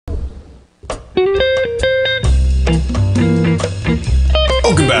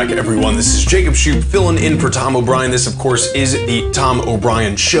back, everyone. This is Jacob Shoup filling in for Tom O'Brien. This, of course, is the Tom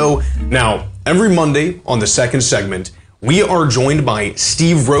O'Brien Show. Now, every Monday on the second segment, we are joined by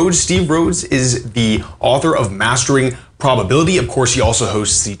Steve Rhodes. Steve Rhodes is the author of Mastering Probability. Of course, he also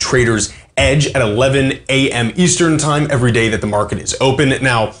hosts the Trader's Edge at 11 a.m. Eastern Time every day that the market is open.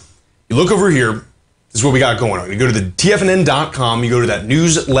 Now, you look over here. This is what we got going on. You go to the TFNN.com, you go to that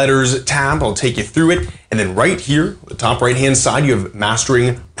newsletters tab, I'll take you through it. And then right here, the top right-hand side, you have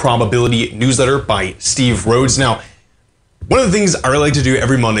Mastering Probability newsletter by Steve Rhodes. Now, one of the things I really like to do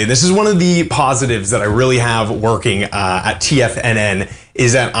every Monday, this is one of the positives that I really have working at TFNN,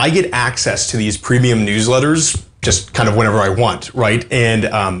 is that I get access to these premium newsletters just kind of whenever I want, right? And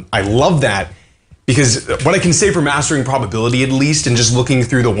I love that. Because what I can say for Mastering Probability, at least, and just looking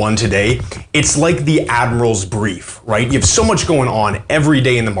through the one today, it's like the Admiral's Brief, right? You have so much going on every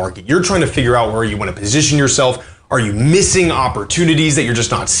day in the market. You're trying to figure out where you want to position yourself. Are you missing opportunities that you're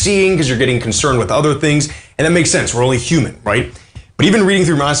just not seeing because you're getting concerned with other things? And that makes sense. We're only human, right? But even reading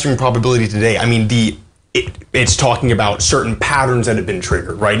through Mastering Probability today, I mean, it's talking about certain patterns that have been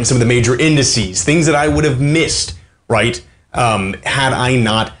triggered, right? And some of the major indices, things that I would have missed, right? Had I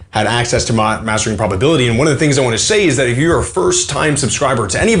not had access to Mastering Probability. And one of the things I want to say is that if you're a first-time subscriber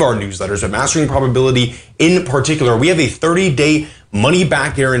to any of our newsletters, but Mastering Probability in particular, we have a 30-day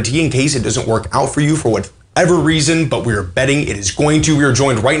money-back guarantee in case it doesn't work out for you for whatever reason, but we're betting it is going to. We are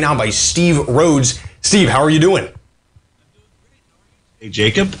joined right now by Steve Rhodes. Steve, how are you doing? Hey,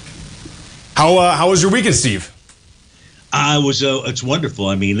 Jacob. How was your weekend, Steve? It's wonderful.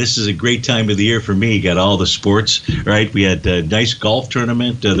 I mean, this is a great time of the year for me. You got all the sports, right? We had a nice golf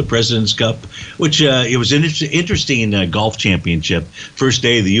tournament, the President's Cup, which it was an interesting golf championship. First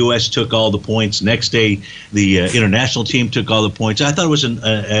day, the U.S. took all the points. Next day, the international team took all the points. I thought it was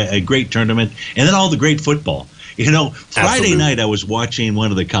a great tournament. And then all the great football. You know, Friday night I was watching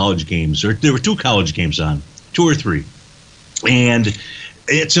one of the college games, or there were two college games on, 2 or 3. And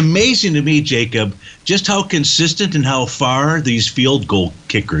it's amazing to me, Jacob, just how consistent and how far these field goal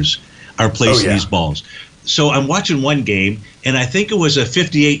kickers are placing these balls. So I'm watching one game, and I think it was a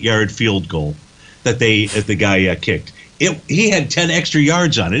 58-yard field goal that the guy kicked. He had 10 extra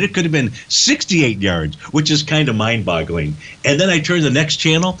yards on it. It could have been 68 yards, which is kind of mind-boggling. And then I turned the next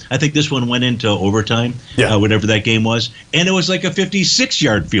channel. I think this one went into overtime, whatever that game was, and it was like a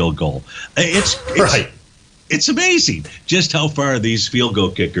 56-yard field goal. It's right. It's amazing just how far these field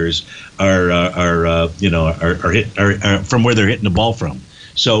goal kickers are from where they're hitting the ball from.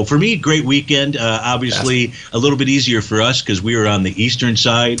 So for me, great weekend. Obviously, a little bit easier for us because we were on the eastern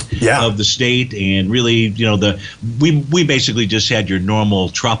side of the state, and really, we basically just had your normal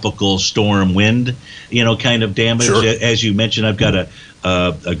tropical storm wind, kind of damage. Sure. As you mentioned, I've got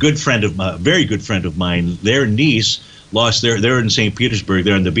a good friend of mine, very good friend of mine, their niece lost they're in St. Petersburg,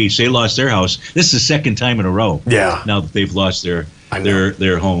 they're on the beach. They lost their house. This is the second time in a row. Yeah. Now that they've lost their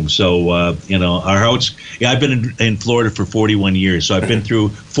home. So, our house, I've been in Florida for 41 years. So I've been through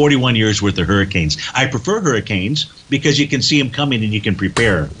 41 years worth of hurricanes. I prefer hurricanes because you can see them coming and you can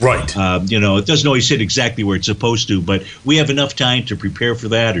prepare. Right. It doesn't always hit exactly where it's supposed to, but we have enough time to prepare for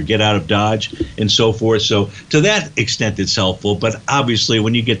that or get out of Dodge and so forth. So to that extent, it's helpful. But obviously,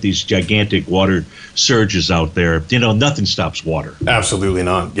 when you get these gigantic water surges out there, nothing stops water. Absolutely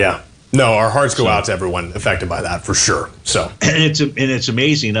not. Yeah. No, our hearts go out to everyone affected by that for sure. So and it's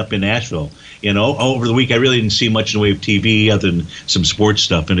amazing up in Nashville. Over the week I really didn't see much in the way of TV other than some sports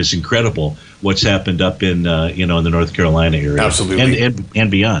stuff, and it's incredible what's happened up in in the North Carolina area. Absolutely, and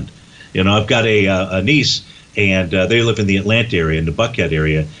beyond. I've got a niece, and they live in the Atlanta area, in the Buckhead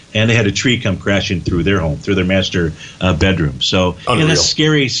area, and they had a tree come crashing through their home, through their master bedroom. So it's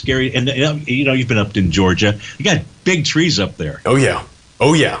scary. And you've been up in Georgia. You got big trees up there. Oh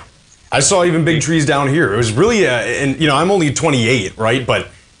yeah. I saw even big trees down here. It was really, and I'm only 28, right? But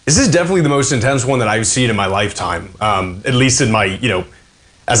this is definitely the most intense one that I've seen in my lifetime. At least in my,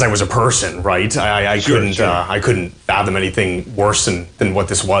 as I was a person, right? I couldn't fathom anything worse than what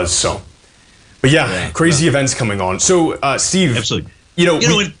this was. So, but crazy events coming on. So, Steve, absolutely.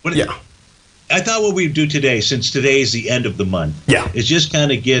 I thought what we'd do today, since today is the end of the month, is just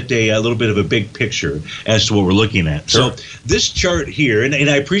kind of get a little bit of a big picture as to what we're looking at. Sure. So this chart here, and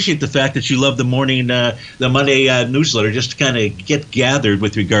I appreciate the fact that you love the morning, the Monday newsletter, just to kind of get gathered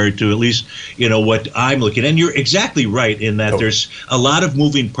with regard to at least, what I'm looking at. And you're exactly right in that there's a lot of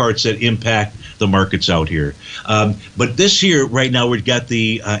moving parts that impact the markets out here. But this year, right now, we've got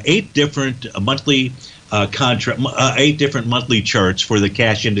the 8 different monthly 8 different monthly charts for the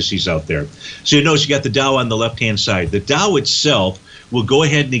cash indices out there. So you notice you got the Dow on the left-hand side. The Dow itself will go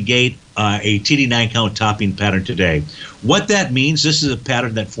ahead and negate a TD9 count topping pattern today. What that means, this is a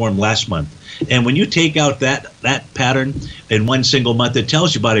pattern that formed last month. And when you take out that pattern in one single month, it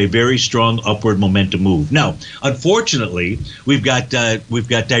tells you about a very strong upward momentum move. Now, unfortunately, we've got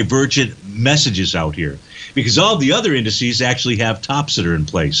divergent messages out here, because all the other indices actually have tops that are in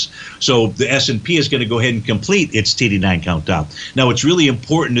place. So the S&P is going to go ahead and complete its TD9 count top. Now, what's really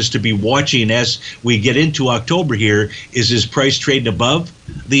important is to be watching as we get into October here. Is this price trading above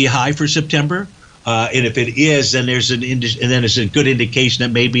the high for September? And if it is, then there's it's a good indication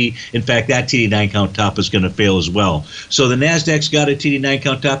that maybe, in fact, that TD9 count top is going to fail as well. So the Nasdaq's got a TD9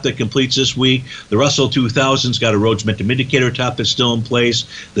 count top that completes this week. The Russell 2000's got a Rhodes Momentum Indicator top that's still in place.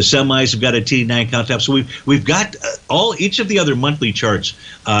 The semis have got a TD9 count top. So we've got each of the other monthly charts,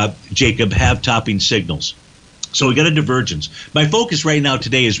 Jacob, have topping signals. So we got a divergence. My focus right now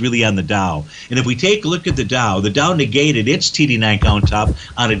today is really on the Dow. And if we take a look at the Dow negated its TD9 count top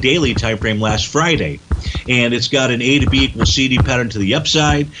on a daily time frame last Friday. And it's got an A to B equals CD pattern to the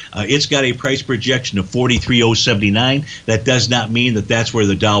upside. It's got a price projection of 43,079. That does not mean that that's where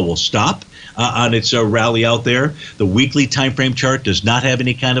the Dow will stop on its rally out there. The weekly time frame chart does not have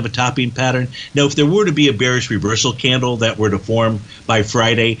any kind of a topping pattern. Now, if there were to be a bearish reversal candle that were to form by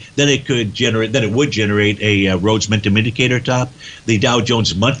Friday, then it would generate a Rhodes Momentum Indicator top. The Dow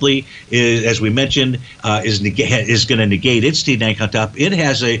Jones monthly is, as we mentioned, is going to negate its TD9 count top. It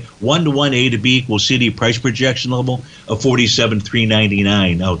has a 1-to-1 A to B equals CD price projection level of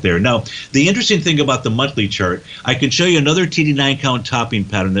 47,399 out there. Now, the interesting thing about the monthly chart, I can show you another TD9 count topping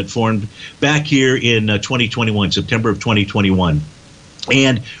pattern that formed back here in 2021, September of 2021.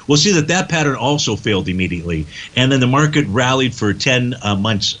 And we'll see that pattern also failed immediately. And then the market rallied for 10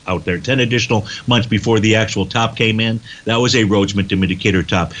 months out there, 10 additional months before the actual top came in. That was a Rhodes Momentum Indicator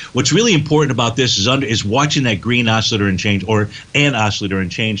top. What's really important about this is watching that green oscillator and change, or an oscillator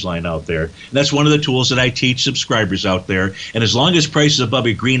and change line out there. And that's one of the tools that I teach subscribers out there. And as long as price is above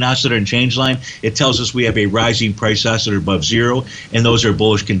a green oscillator and change line, it tells us we have a rising price oscillator above zero, and those are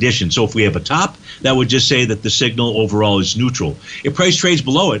bullish conditions. So if we have a top, that would just say that the signal overall is neutral. If price trades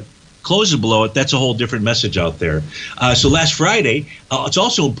below it, closes below it, that's a whole different message out there. So last Friday, it's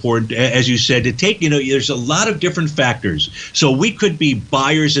also important, as you said, to take, there's a lot of different factors. So we could be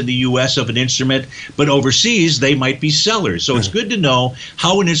buyers in the U.S. of an instrument, but overseas, they might be sellers. So it's good to know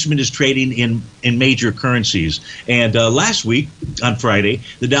how an instrument is trading in major currencies. And last week, on Friday,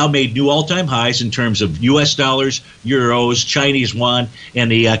 the Dow made new all-time highs in terms of U.S. dollars, euros, Chinese yuan,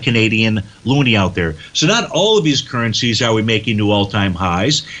 and the Canadian loonie out there. So not all of these currencies are we making new all-time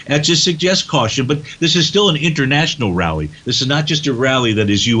highs. That just suggests caution, but this is still an international rally. This is not just a rally that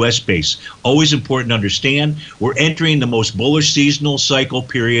is U.S. based. Always important to understand, we're entering the most bullish seasonal cycle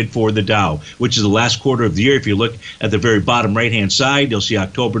period for the Dow, which is the last quarter of the year. If you look at the very bottom right-hand side, you'll see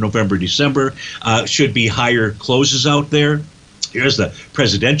October, November, December should be higher closes out there. Here's the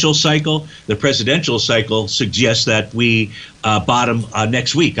presidential cycle. The presidential cycle suggests that we bottom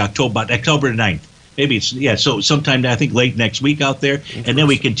next week, October 9th. Maybe so sometime, I think, late next week out there. And then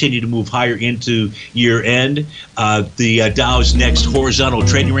we continue to move higher into year end. The Dow's next horizontal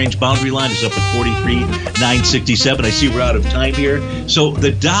trading range boundary line is up at 43,967. I see we're out of time here. So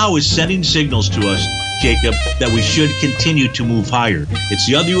the Dow is sending signals to us, Jacob, that we should continue to move higher. It's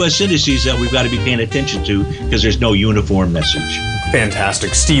the other U.S. indices that we've got to be paying attention to, because there's no uniform message.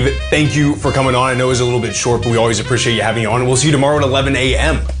 Fantastic. Steve, thank you for coming on. I know it was a little bit short, but we always appreciate you having you on. We'll see you tomorrow at 11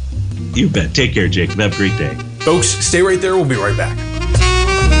 a.m. You bet. Take care, Jacob. Have a great day. Folks, stay right there. We'll be right back.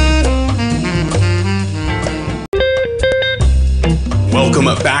 Welcome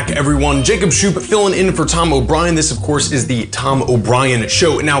back, everyone. Jacob Shoup filling in for Tom O'Brien. This, of course, is the Tom O'Brien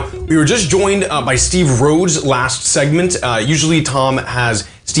Show. Now, we were just joined by Steve Rhodes last segment. Usually, Tom has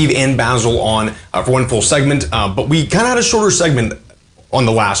Steve and Basil on for one full segment, but we kind of had a shorter segment on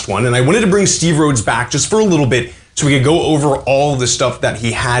the last one, and I wanted to bring Steve Rhodes back just for a little bit so we could go over all the stuff that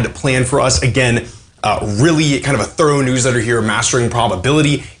he had planned for us. Again, really kind of a thorough newsletter here, Mastering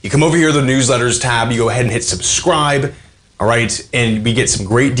Probability. You come over here to the newsletters tab, you go ahead and hit subscribe. All right, and we get some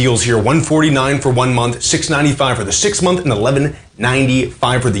great deals here. $149 for 1 month, $695 for the 6 month, and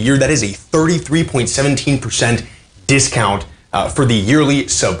 $1195 for the year. That is a 33.17% discount for the yearly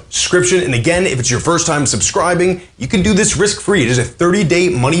subscription. And again, if it's your first time subscribing, you can do this risk-free. It is a 30-day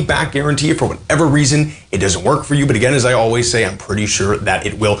money-back guarantee. For whatever reason it doesn't work for you. But again, as I always say, I'm pretty sure that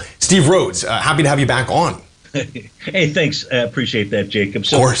it will. Steve Rhodes, happy to have you back on. Hey, thanks. I appreciate that, Jacob.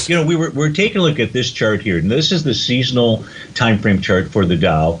 So, Of course. we're taking a look at this chart here, and this is the seasonal time frame chart for the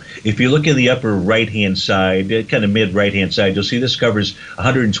Dow. If you look in the upper right-hand side, kind of mid right-hand side, you'll see this covers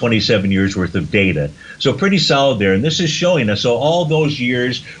 127 years worth of data. So pretty solid there, and this is showing us. So all those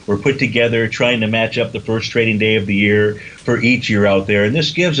years were put together, trying to match up the first trading day of the year for each year out there, and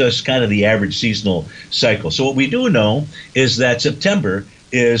this gives us kind of the average seasonal cycle. So what we do know is that September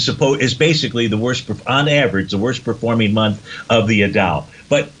is basically the worst, on average, the worst performing month of the Dow.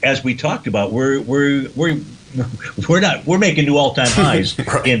 But as we talked about, we're making new all-time highs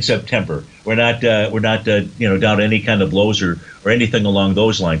Right. in September. We're not down to any kind of lows or anything along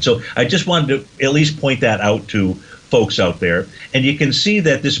those lines. So I just wanted to at least point that out to folks out there. And you can see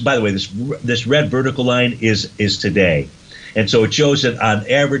that this, by the way, this red vertical line is today. And so it shows that on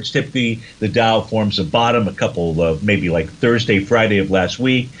average, typically the Dow forms a bottom a couple of maybe like Thursday, Friday of last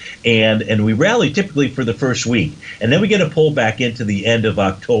week. And we rally typically for the first week. And then we get a pull back into the end of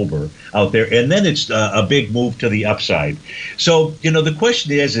October out there. And then it's a big move to the upside. So, the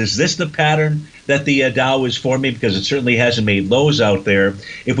question is this the pattern that the Dow is forming? Because it certainly hasn't made lows out there.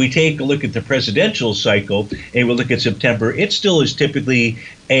 If we take a look at the presidential cycle and we look at September, it still is typically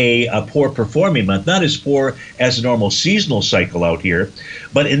a poor performing month, not as poor as a normal seasonal cycle out here.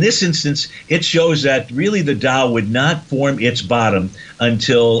 But in this instance, it shows that really the Dow would not form its bottom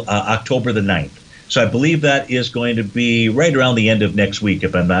until October the 9th. So I believe that is going to be right around the end of next week,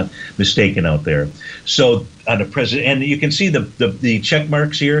 if I'm not mistaken out there. So on the president, and you can see the check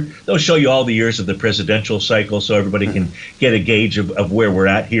marks here. They'll show you all the years of the presidential cycle so everybody can get a gauge of where we're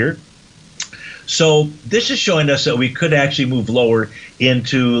at here. So this is showing us that we could actually move lower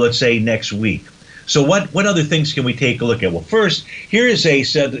into, let's say, next week. So what other things can we take a look at? Well, first, here's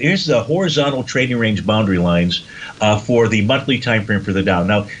the horizontal trading range boundary lines for the monthly time frame for the Dow.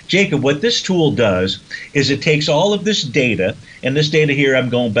 Now, Jacob, what this tool does is it takes all of this data, and this data here I'm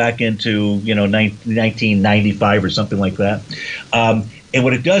going back into 1995 or something like that. And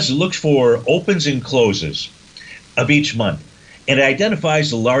what it does, it looks for opens and closes of each month. And it identifies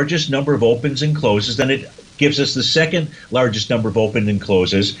the largest number of opens and closes, then it gives us the second largest number of open and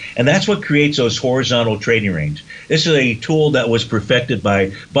closes, and that's what creates those horizontal trading range. This is a tool that was perfected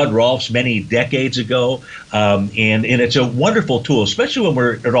by Bud Rolfs many decades ago, and it's a wonderful tool, especially when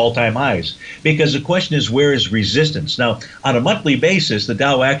we're at all-time highs, because the question is, where is resistance? Now, on a monthly basis, the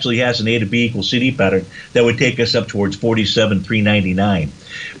Dow actually has an A to B equals CD pattern that would take us up towards 47,399.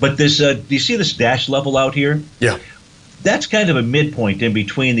 But this, do you see this dash level out here? Yeah. That's kind of a midpoint in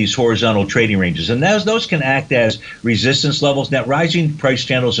between these horizontal trading ranges. And those can act as resistance levels. Now, rising price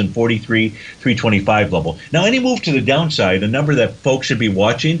channels in 43,325 level. Now, any move to the downside, the number that folks should be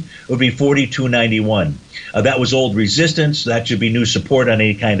watching would be 4291. That was old resistance. That should be new support on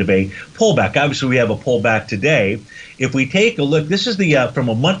any kind of a pullback. Obviously, we have a pullback today. If we take a look, this is the from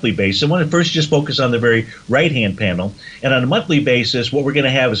a monthly basis. I want to first just focus on the very right-hand panel. And on a monthly basis, what we're going to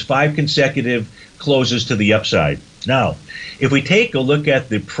have is 5 consecutive closes to the upside. Now, if we take a look at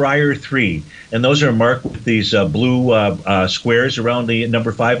the prior 3, and those are marked with these blue squares around the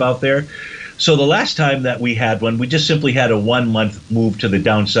number 5 out there. So the last time that we had one, we just simply had a 1-month move to the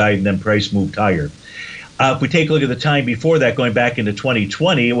downside and then price moved higher. If we take a look at the time before that, going back into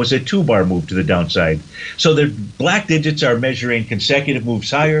 2020, it was a 2-bar move to the downside. So the black digits are measuring consecutive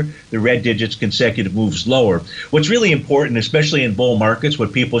moves higher, the red digits consecutive moves lower. What's really important, especially in bull markets,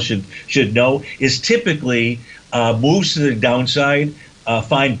 what people should know is typically moves to the downside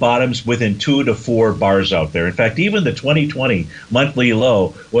find bottoms within 2 to 4 bars out there. In fact, even the 2020 monthly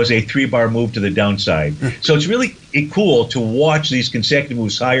low was a 3-bar move to the downside. So it's really cool to watch these consecutive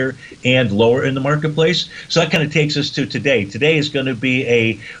moves higher and lower in the marketplace. So that kind of takes us to today. Today is going to be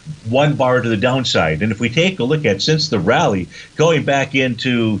a 1 bar to the downside. And if we take a look at since the rally, going back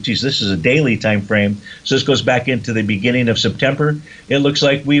into, this is a daily time frame, so this goes back into the beginning of September, it looks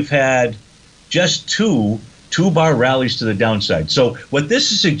like we've had just 2-bar rallies to the downside. So what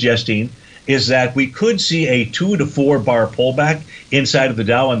this is suggesting is that we could see a 2 to 4 bar pullback inside of the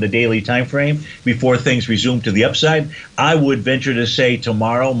Dow on the daily time frame before things resume to the upside. I would venture to say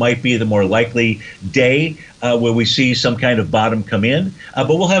tomorrow might be the more likely day where we see some kind of bottom come in, but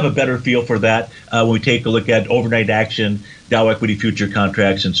we'll have a better feel for that when we take a look at overnight action Dow equity future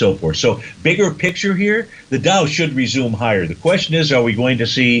contracts, and so forth. So bigger picture here, the Dow should resume higher. The question is, are we going to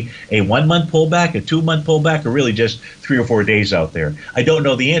see a 1 month pullback, a 2 month pullback, or really just 3 or 4 days out there? I don't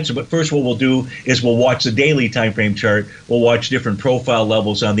know the answer, but first what we'll do is we'll watch the daily time frame chart. We'll watch different profile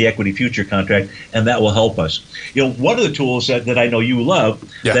levels on the equity future contract, and that will help us. One of the tools that I know you love,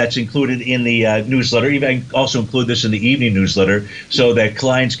 that's included in the newsletter, even I also include this in the evening newsletter so that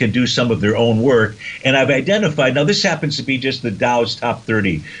clients can do some of their own work. And I've identified, now this happens to be just the Dow's top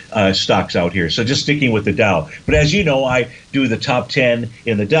 30 stocks out here, so just sticking with the Dow. But as you know, I do the top 10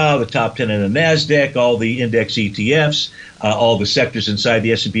 in the Dow, the top 10 in the NASDAQ, all the index ETFs, all the sectors inside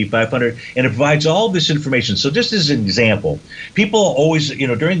the S&P 500, and it provides all this information. So just as an example, people always,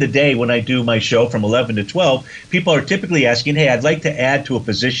 during the day when I do my show from 11 to 12, people are typically asking, hey, I'd like to add to a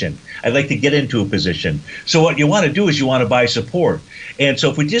position. I'd like to get into a position. So what you want to do is you want to buy support. And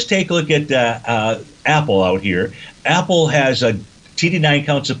so if we just take a look at Apple out here, Apple has a TD9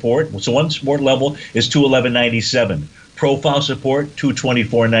 count support. So one support level is 211.97. Profile support,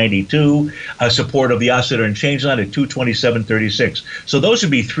 224.92. Support of the oscillator and change line at 227.36. So those would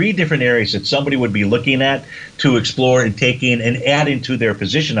be 3 different areas that somebody would be looking at to explore and taking and adding to their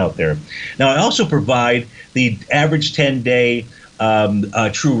position out there. Now, I also provide the average 10-day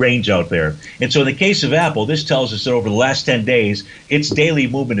true range out there. And so in the case of Apple, this tells us that over the last 10 days, its daily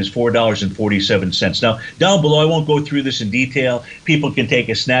movement is $4.47. Now, down below, I won't go through this in detail. People can take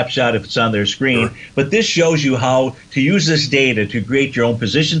a snapshot if it's on their screen. Sure. But this shows you how to use this data to create your own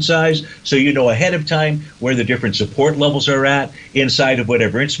position size so you know ahead of time where the different support levels are at inside of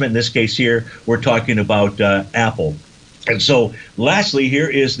whatever instrument. In this case here, we're talking about Apple. And so lastly, here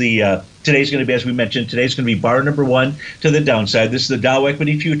is the today's going to be, as we mentioned, today's going to be bar number 1 to the downside. This is the Dow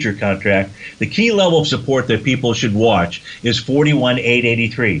equity future contract. The key level of support that people should watch is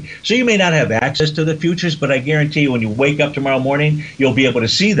 41,883. So you may not have access to the futures, but I guarantee you when you wake up tomorrow morning, you'll be able to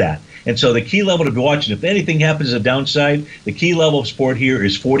see that. And so the key level to be watching, if anything happens to the downside, the key level of support here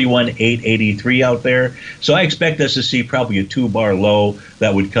is 41,883 out there. So I expect us to see probably a 2-bar low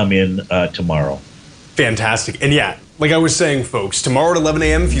that would come in tomorrow. Fantastic. And yeah, like I was saying, folks, tomorrow at 11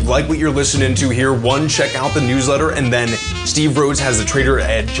 a.m., if you like what you're listening to here, check out the newsletter, and then Steve Rhodes has the Trader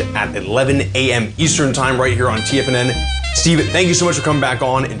Edge at 11 a.m. Eastern time right here on TFNN. Steve, thank you so much for coming back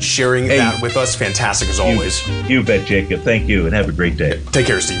on and sharing that with us. Fantastic as always. You bet, Jacob. Thank you, and have a great day. Take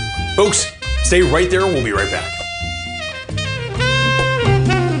care, Steve. Folks, stay right there. We'll be right back.